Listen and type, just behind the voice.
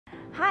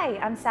Hi,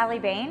 I'm Sally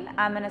Bane.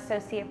 I'm an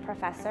associate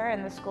professor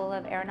in the School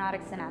of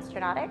Aeronautics and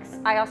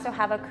Astronautics. I also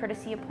have a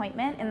courtesy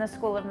appointment in the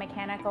School of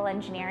Mechanical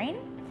Engineering.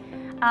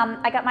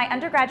 I got my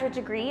undergraduate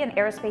degree in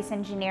aerospace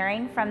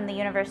engineering from the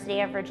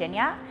University of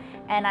Virginia,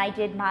 and I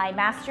did my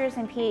master's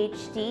and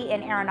PhD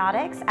in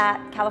aeronautics at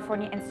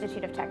California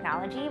Institute of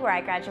Technology, where I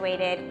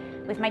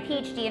graduated with my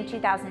PhD in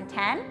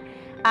 2010.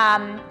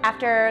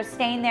 After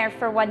staying there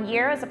for 1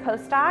 year as a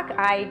postdoc,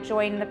 I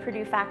joined the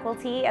Purdue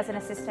faculty as an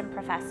assistant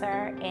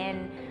professor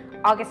in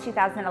August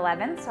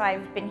 2011, so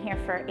I've been here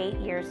for 8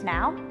 years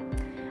now.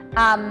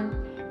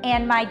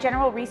 And my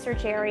general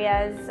research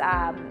areas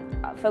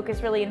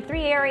focus really in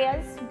 3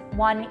 areas.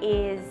 One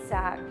is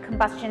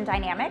combustion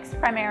dynamics,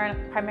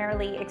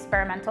 primarily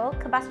experimental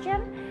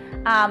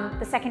combustion.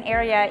 The second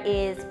area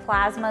is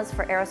plasmas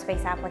for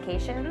aerospace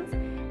applications.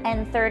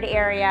 And third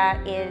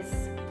area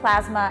is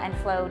plasma and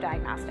flow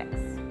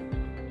diagnostics.